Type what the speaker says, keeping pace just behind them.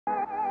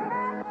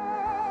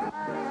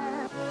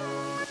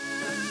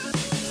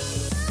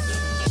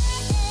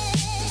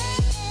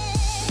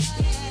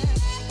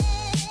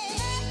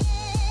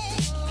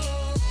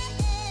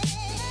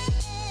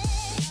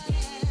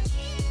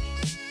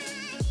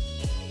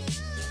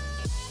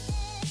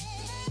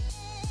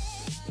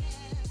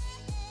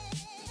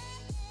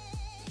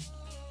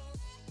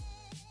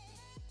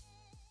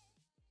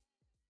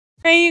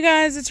Hey you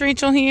guys, it's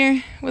Rachel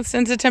here with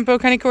Senza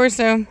Cane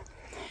Corso.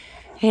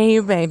 Hey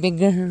you baby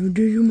girl,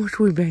 do you my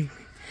sweet baby.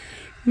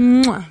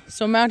 Mwah.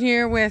 So I'm out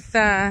here with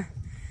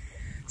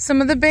some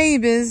of the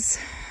babies.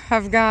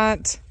 I've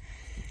got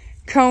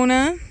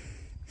Kona,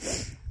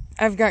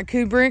 I've got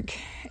Kubrick,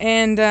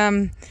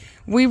 and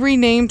we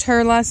renamed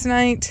her last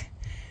night.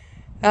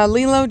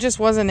 Lilo just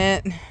wasn't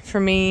it for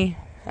me,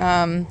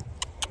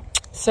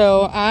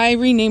 so I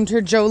renamed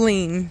her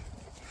Jolene.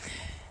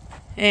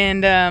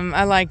 And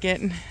I like it.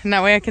 And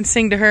that way I can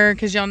sing to her,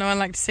 because y'all know I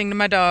like to sing to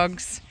my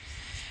dogs.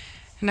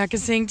 And I can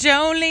sing,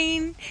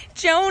 Jolene,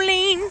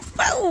 Jolene.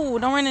 Whoa,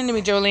 don't run into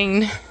me,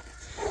 Jolene.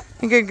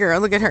 Good girl,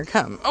 look at her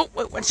come. Oh,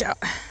 wait, watch out.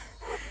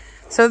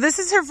 So this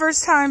is her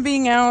first time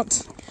being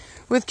out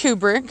with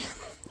Kubrick.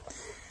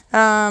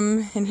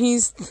 And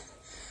he's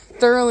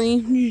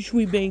thoroughly,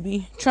 sweet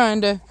baby,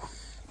 trying to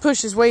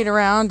push his weight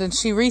around. And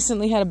she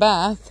recently had a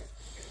bath.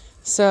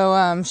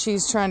 So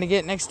she's trying to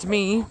get next to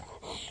me.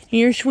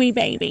 You're a sweet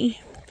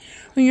baby.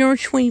 You're a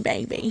sweet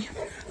baby.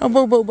 Oh,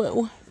 boo, boo,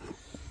 boo.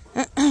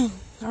 All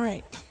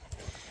right.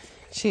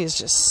 She is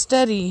just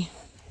steady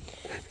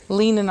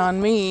leaning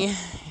on me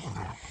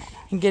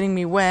and getting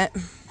me wet.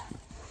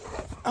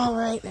 All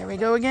right, there we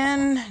go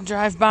again.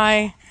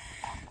 Drive-by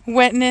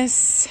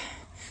wetness.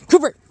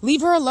 Cooper,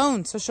 leave her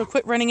alone so she'll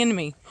quit running into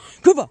me.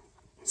 Cooper,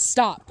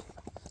 stop.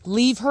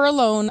 Leave her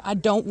alone. I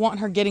don't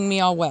want her getting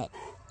me all wet.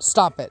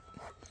 Stop it.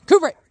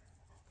 Cooper.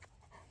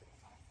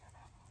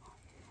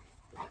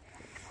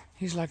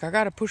 He's like, I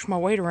gotta push my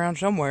weight around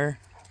somewhere.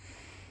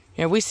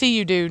 Yeah, we see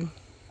you, dude.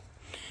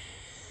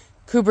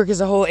 Kubrick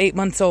is a whole 8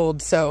 months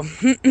old, so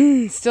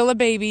still a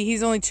baby.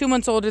 He's only 2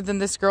 months older than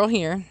this girl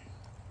here.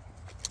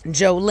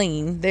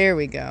 Jolene. There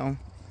we go.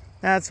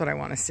 That's what I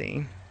want to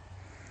see.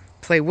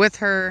 Play with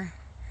her.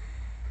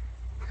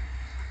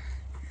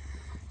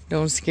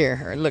 Don't scare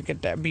her. Look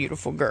at that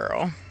beautiful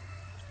girl.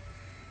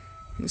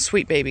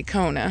 Sweet baby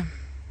Kona.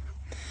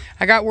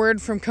 I got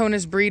word from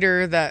Kona's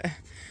breeder that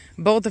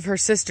both of her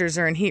sisters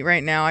are in heat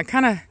right now. I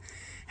kind of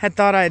had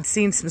thought I had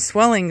seen some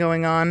swelling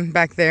going on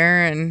back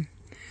there, and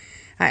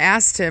I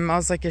asked him, I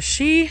was like, is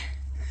she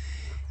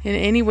in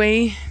any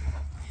way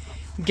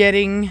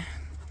getting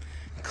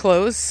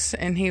close?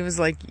 And he was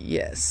like,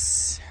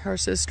 yes, her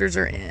sisters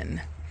are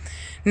in.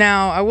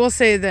 Now, I will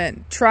say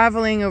that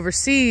traveling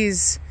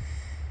overseas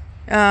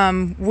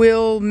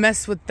will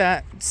mess with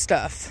that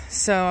stuff.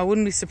 So I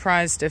wouldn't be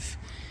surprised if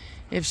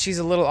she's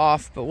a little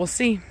off, but we'll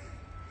see.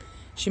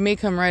 She may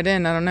come right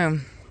in. I don't know.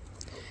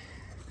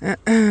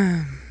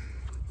 Oh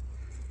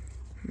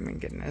my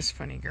goodness,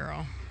 funny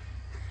girl.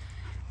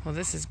 Well,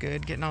 this is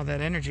good. Getting all that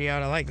energy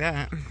out. I like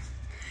that.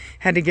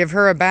 Had to give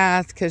her a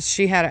bath because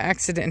she had an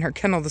accident in her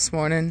kennel this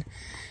morning,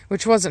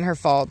 which wasn't her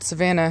fault.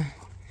 Savannah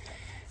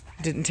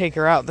didn't take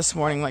her out this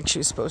morning like she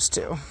was supposed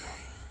to.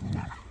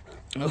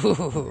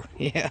 Oh,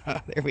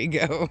 yeah. There we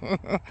go.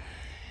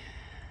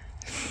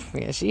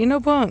 Yeah, she ain't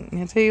no punk.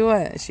 I'll tell you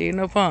what. She ain't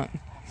no punk.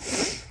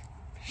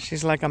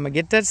 She's like, I'm going to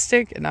get that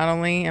stick. And not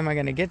only am I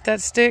going to get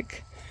that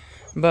stick,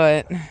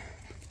 but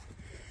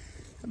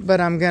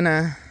I'm going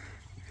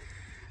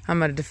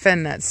to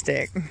defend that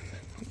stick.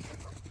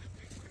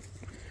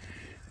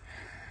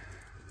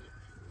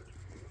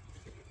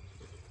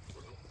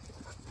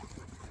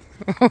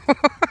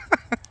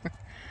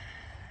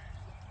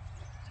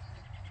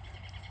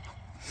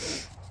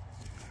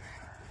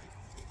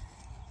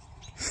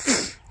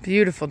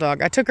 Beautiful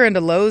dog. I took her into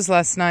Lowe's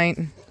last night.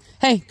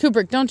 Hey,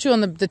 Kubrick, don't chew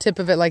on the tip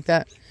of it like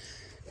that.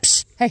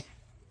 Psst, hey,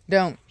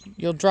 don't.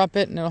 You'll drop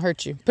it and it'll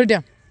hurt you. Put it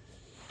down.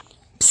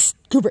 Psst,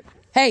 Kubrick.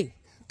 Hey,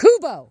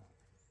 Kubo.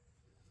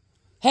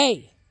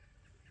 Hey.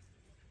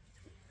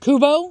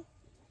 Kubo.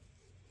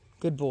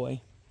 Good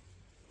boy.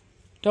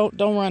 Don't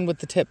run with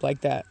the tip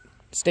like that.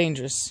 It's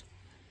dangerous.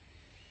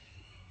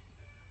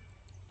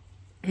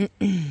 That's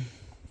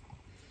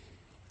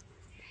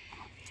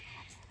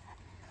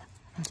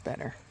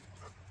better.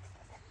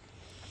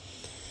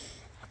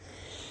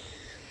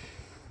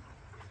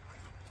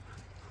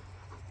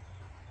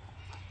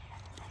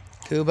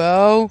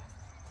 Kubo.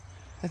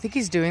 I think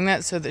he's doing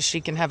that so that she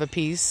can have a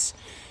piece.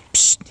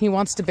 Psst. He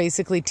wants to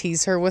basically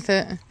tease her with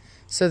it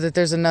so that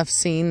there's enough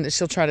scene that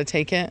she'll try to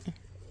take it.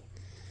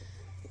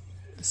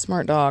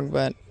 Smart dog,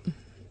 but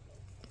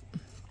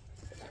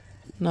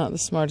not the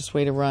smartest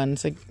way to run.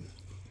 It's like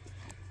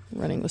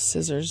running with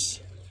scissors.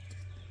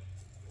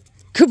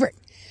 Kubrick.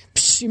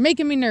 Psst. You're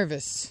making me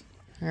nervous.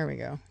 There we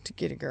go. To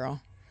get it,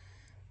 girl.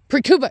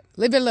 Kubo.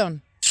 Leave it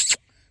alone.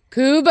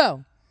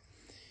 Kubo.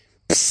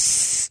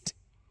 Psst.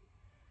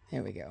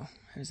 There we go.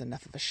 There's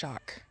enough of a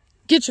shock.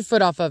 Get your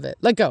foot off of it.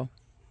 Let go.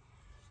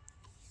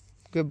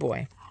 Good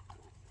boy.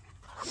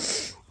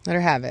 Let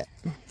her have it.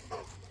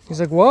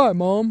 He's like, why,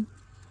 Mom?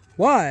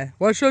 Why?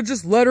 Why should I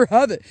just let her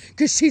have it?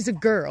 Because she's a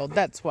girl.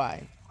 That's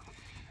why.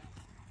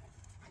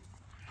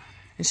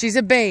 And she's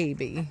a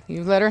baby.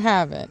 You let her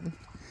have it.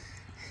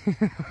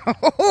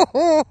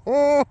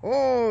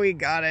 Oh, he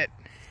got it.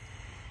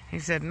 He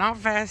said, not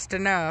fast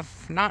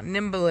enough. Not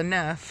nimble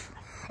enough.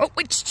 Oh,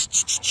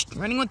 wait.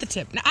 Running with the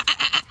tip.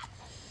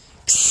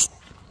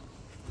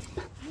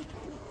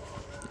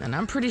 And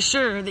I'm pretty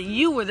sure that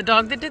you were the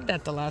dog that did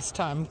that the last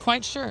time. I'm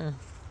quite sure.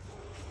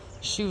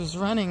 She was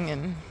running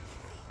and...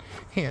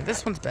 Here,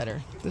 this one's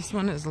better. This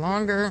one is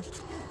longer.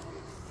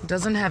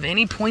 Doesn't have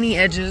any pointy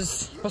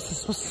edges. What's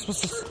this? What's this?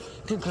 What's this?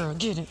 Good girl,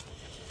 get it.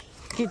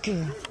 Good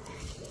girl.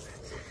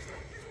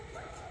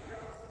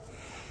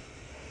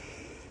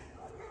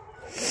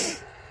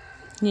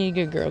 Yeah,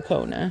 good girl,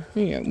 Kona.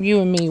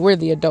 You and me, we're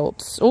the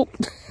adults. Oh,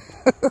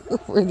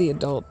 we're the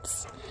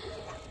adults.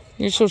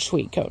 You're so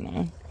sweet,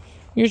 Kona.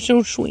 You're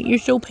so sweet. You're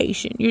so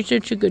patient. You're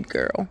such a good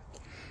girl.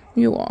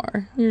 You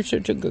are. You're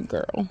such a good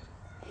girl.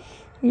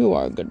 You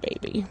are a good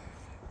baby.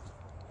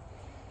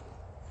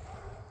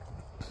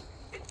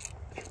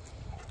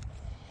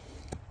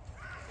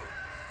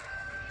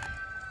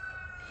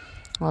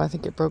 Well, I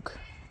think it broke.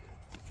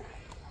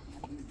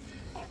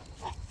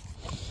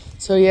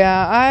 So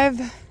yeah,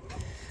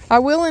 I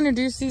will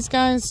introduce these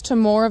guys to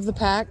more of the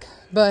pack,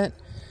 but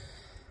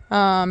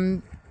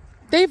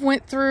they've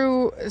went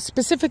through,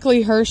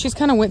 specifically her, she's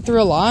kind of went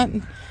through a lot,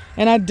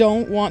 and I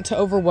don't want to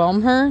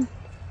overwhelm her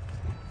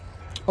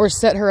or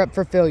set her up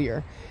for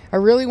failure. I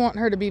really want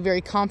her to be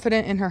very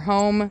confident in her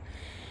home,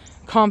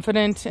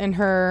 confident in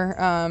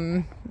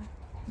her,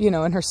 you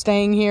know, in her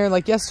staying here.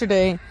 Like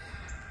yesterday,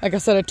 like I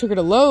said, I took her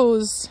to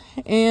Lowe's,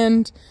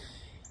 and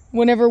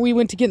whenever we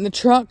went to get in the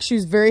truck, she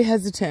was very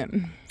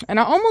hesitant. And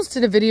I almost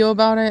did a video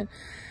about it,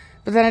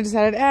 but then I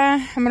decided,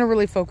 I'm going to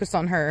really focus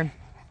on her.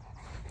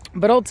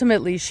 But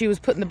ultimately, she was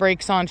putting the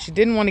brakes on. She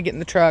didn't want to get in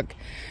the truck.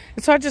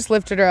 And so I just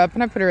lifted her up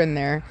and I put her in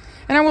there.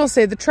 And I will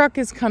say, the truck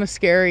is kind of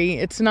scary.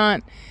 It's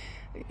not,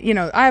 you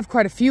know, I have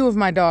quite a few of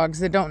my dogs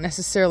that don't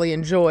necessarily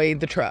enjoy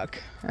the truck.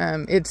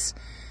 It's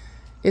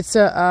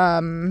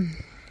a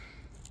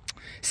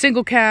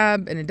single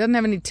cab, and it doesn't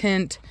have any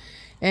tint.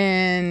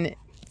 And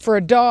for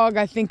a dog,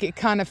 I think it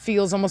kind of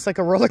feels almost like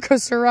a roller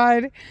coaster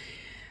ride,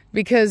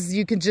 because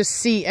you can just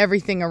see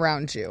everything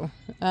around you.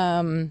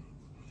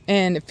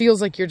 And it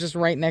feels like you're just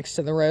right next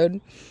to the road.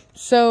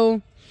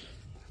 So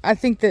I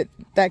think that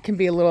that can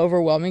be a little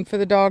overwhelming for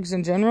the dogs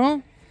in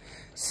general.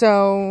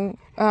 So,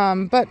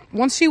 but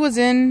once she was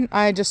in,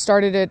 I just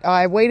started it.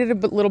 I waited a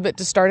little bit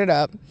to start it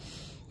up,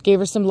 gave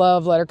her some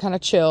love, let her kind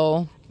of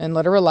chill and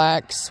let her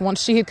relax.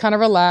 Once she had kind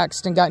of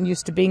relaxed and gotten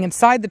used to being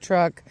inside the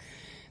truck,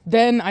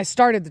 then I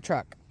started the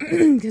truck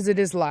because it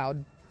is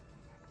loud.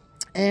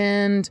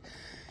 And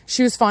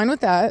she was fine with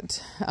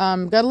that.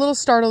 Got a little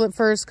startled at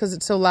first because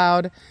it's so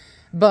loud.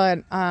 But,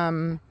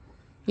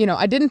 you know,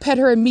 I didn't pet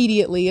her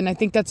immediately. And I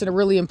think that's a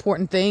really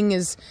important thing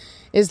is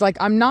like,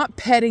 I'm not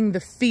petting the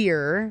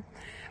fear.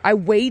 I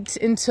wait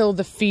until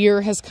the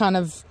fear has kind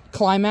of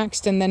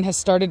climaxed and then has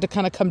started to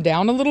kind of come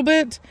down a little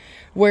bit,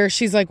 where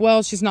she's like,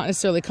 well, she's not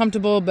necessarily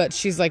comfortable, but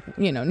she's like,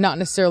 you know, not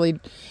necessarily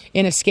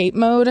in escape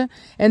mode.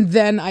 And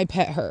then I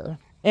pet her.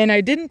 And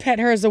I didn't pet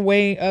her as a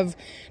way of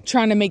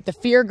trying to make the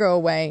fear go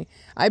away.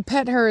 I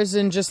pet her as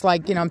in just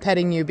like, you know, I'm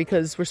petting you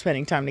because we're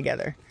spending time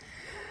together.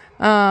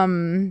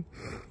 When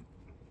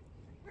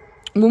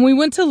we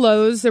went to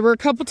Lowe's, there were a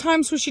couple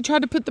times where she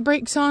tried to put the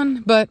brakes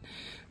on, but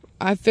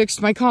I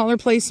fixed my collar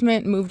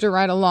placement, moved her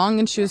right along,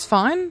 and she was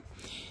fine.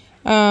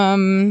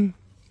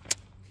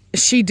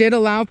 She did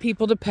allow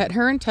people to pet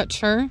her and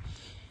touch her.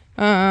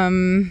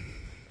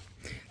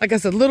 Like I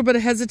said, a little bit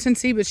of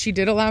hesitancy, but she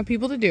did allow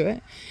people to do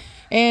it.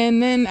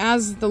 And then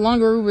as the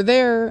longer we were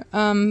there,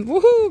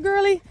 woohoo,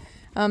 girly,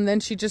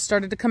 then she just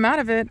started to come out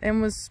of it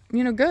and was,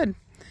 you know, good.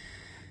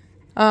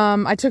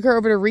 I took her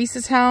over to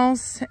Reese's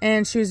house,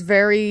 and she was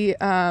very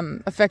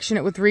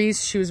affectionate with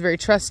Reese. She was very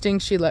trusting.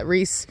 She let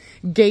Reese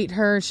gate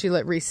her. She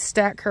let Reese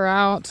stack her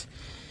out.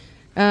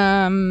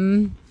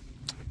 And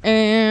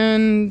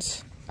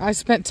I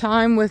spent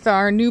time with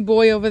our new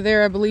boy over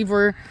there. I believe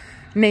we're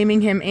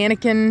naming him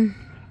Anakin,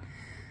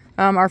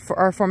 our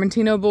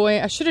Formentino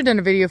boy. I should have done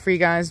a video for you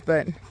guys,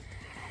 but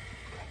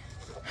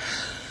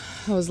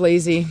I was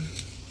lazy.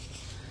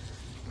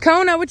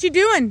 Kona, what you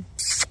doing?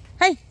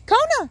 Hey,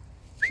 Kona!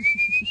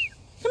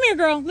 Come here,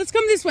 girl. Let's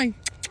come this way.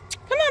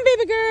 Come on,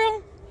 baby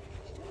girl.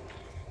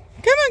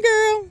 Come on,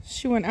 girl.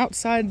 She went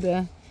outside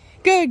the...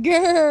 Good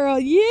girl.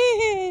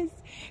 Yes.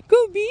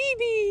 Go,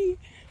 baby.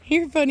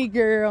 You're a funny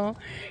girl.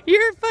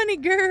 You're a funny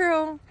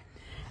girl.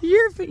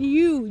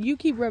 You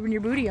keep rubbing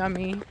your booty on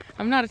me.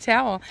 I'm not a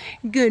towel.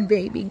 Good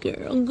baby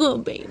girl.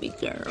 Good baby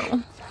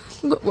girl.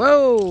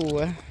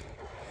 Whoa.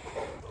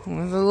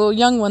 There's a little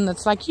young one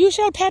that's like, you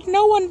shall pet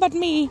no one but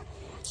me.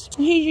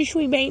 Here's your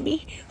sweet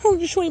baby. Who's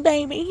your sweet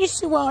baby?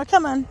 Yes, you are.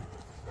 Come on.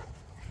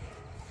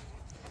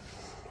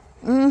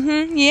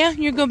 Yeah,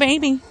 you're a good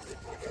baby.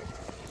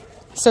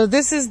 So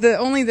this is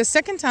only the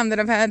second time that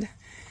I've had...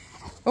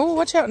 Oh,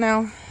 watch out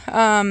now.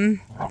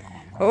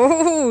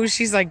 Oh,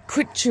 she's like,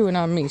 quit chewing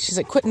on me. She's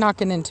like, quit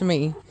knocking into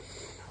me.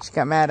 She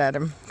got mad at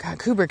him. God,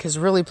 Kubrick has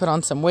really put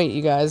on some weight,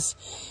 you guys.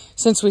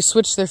 Since we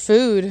switched their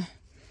food.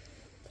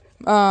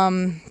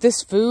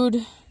 This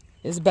food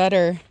is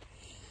better.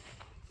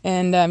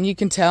 And you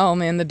can tell,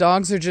 man, the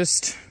dogs are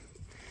just...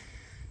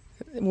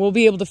 We'll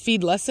be able to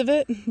feed less of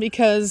it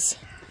because...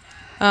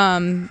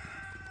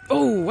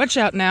 Oh, watch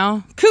out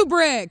now.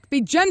 Kubrick,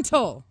 be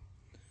gentle.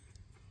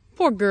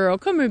 Poor girl.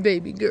 Come here,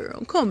 baby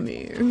girl. Come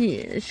here.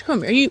 Yes,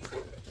 come here.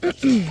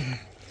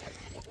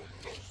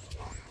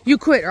 You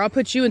quit or I'll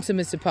put you in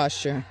submissive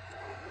posture.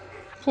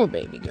 Poor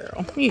baby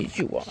girl. Yes,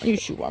 you are.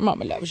 Yes, you are.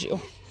 Mama loves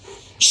you.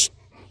 Shh.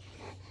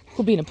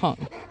 Quit being a punk.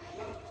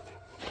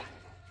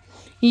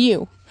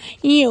 You.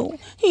 Don't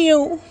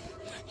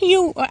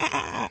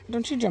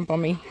you jump on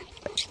me.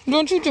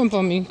 Don't you jump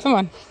on me. Come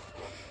on.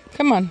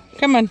 Come on.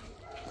 Come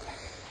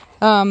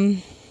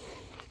on.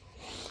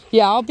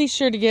 Yeah, I'll be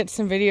sure to get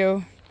some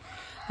video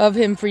of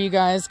him for you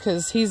guys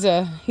because he's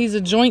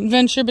a joint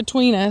venture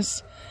between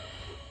us.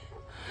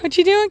 What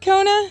you doing,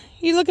 Kona?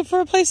 You looking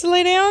for a place to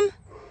lay down?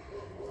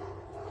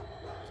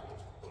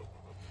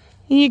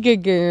 You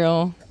good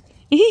girl.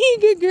 You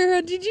good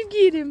girl. Did you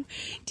get him?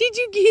 Did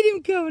you get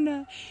him,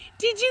 Kona?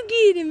 Did you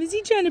get him? Is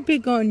he trying to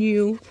pick on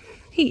you?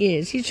 He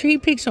is. He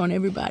picks on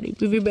everybody.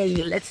 Everybody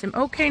that lets him.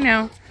 Okay,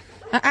 now.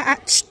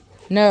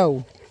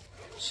 No.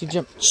 She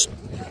jumped. Shh.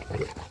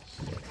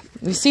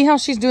 You see how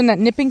she's doing that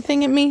nipping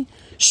thing at me?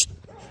 Shh.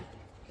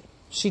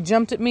 She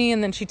jumped at me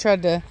and then she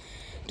tried to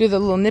do the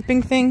little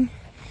nipping thing.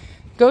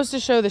 Goes to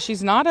show that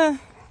she's not a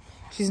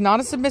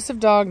submissive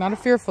dog, not a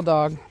fearful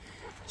dog.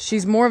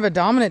 She's more of a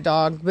dominant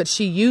dog, but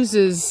she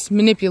uses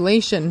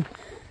manipulation.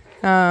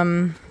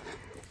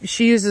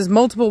 She uses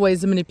multiple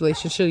ways of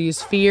manipulation. She'll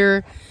use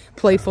fear,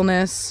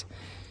 playfulness.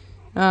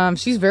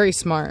 She's very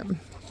smart.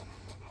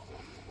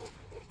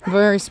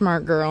 Very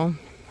smart girl.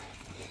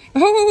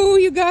 Oh,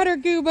 you got her,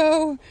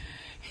 Goobo.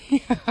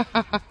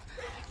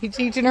 You're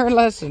teaching her a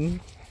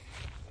lesson.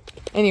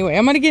 Anyway,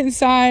 I'm going to get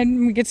inside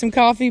and get some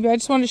coffee, but I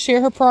just wanted to share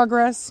her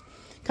progress.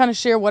 Kind of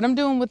share what I'm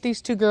doing with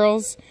these two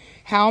girls,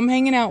 how I'm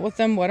hanging out with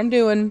them, what I'm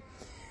doing,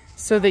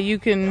 so that you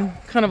can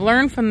kind of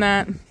learn from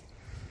that,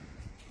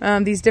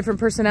 these different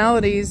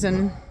personalities,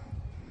 and,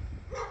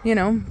 you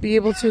know, be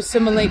able to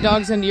assimilate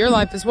dogs into your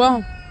life as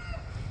well.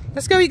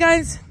 Let's go, you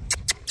guys.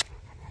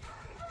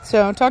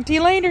 So, talk to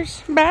you later.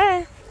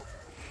 Bye.